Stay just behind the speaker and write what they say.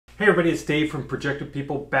Hey everybody, it's Dave from Projector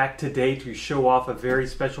People back today to show off a very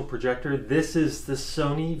special projector. This is the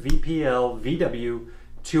Sony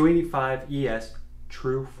VPL-VW285ES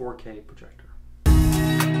True 4K projector.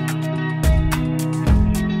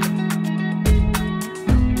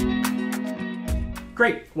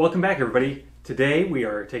 Great, welcome back everybody. Today we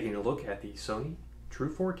are taking a look at the Sony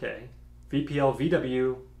True 4K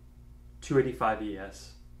VPL-VW285ES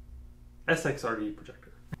SXRD projector.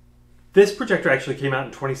 This projector actually came out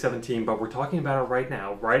in 2017, but we're talking about it right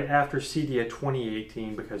now, right after CEDIA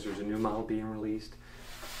 2018, because there's a new model being released.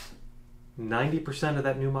 90% of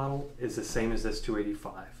that new model is the same as this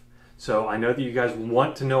 285. So I know that you guys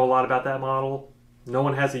want to know a lot about that model. No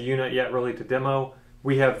one has a unit yet really to demo.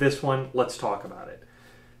 We have this one. Let's talk about it.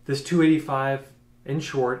 This 285, in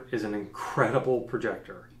short, is an incredible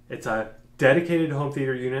projector. It's a dedicated home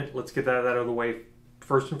theater unit. Let's get that out of the way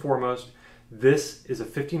first and foremost. This is a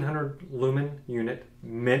 1500 lumen unit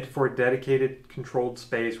meant for a dedicated controlled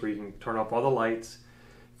space where you can turn off all the lights.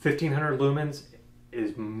 1500 lumens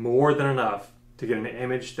is more than enough to get an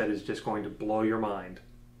image that is just going to blow your mind.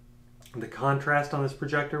 The contrast on this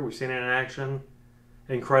projector, we've seen it in action,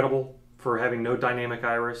 incredible for having no dynamic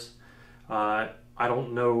iris. I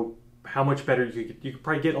don't know how much better you could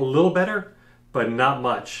probably get a little better, but not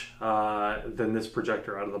much than this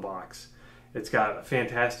projector out of the box. It's got a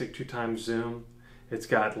fantastic 2x zoom. It's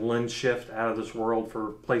got lens shift out of this world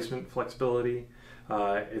for placement flexibility.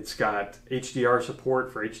 It's got HDR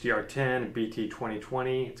support for HDR10 and BT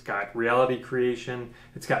 2020. It's got reality creation.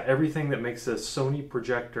 It's got everything that makes a Sony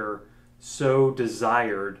projector so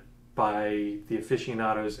desired by the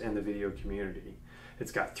aficionados and the video community.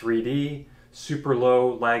 It's got 3D, super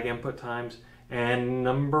low lag input times, and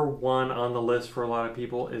number one on the list for a lot of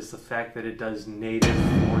people is the fact that it does native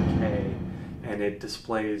 4K. And it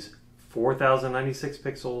displays 4096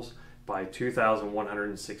 pixels by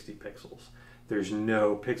 2160 pixels. There's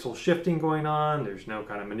no pixel shifting going on. There's no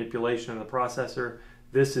kind of manipulation of the processor.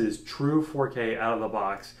 This is true 4K out of the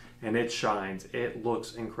box, and it shines. It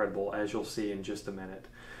looks incredible, as you'll see in just a minute.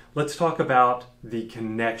 Let's talk about the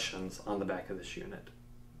connections on the back of this unit.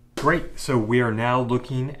 Great, so we are now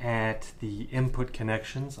looking at the input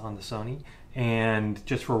connections on the Sony. And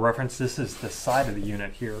just for reference, this is the side of the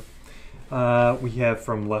unit here. We have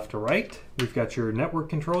from left to right, we've got your network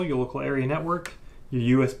control, your local area network,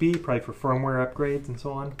 your USB, probably for firmware upgrades and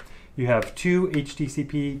so on. You have two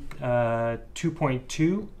HDCP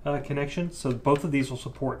 2.2 connections, so both of these will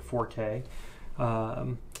support 4K.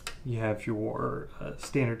 You have your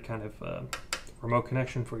standard kind of remote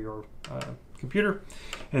connection for your computer,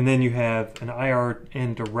 and then you have an IR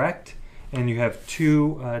direct, and you have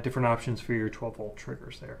two different options for your 12-volt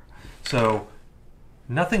triggers there. So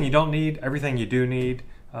nothing you don't need, everything you do need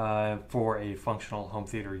for a functional home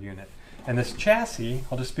theater unit. And this chassis,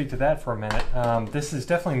 I'll just speak to that for a minute. This is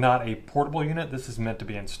definitely not a portable unit. This is meant to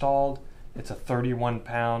be installed. It's a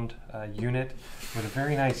 31-pound unit with a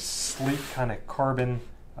very nice, sleek kind of carbon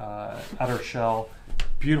outer shell.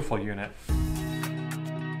 Beautiful unit.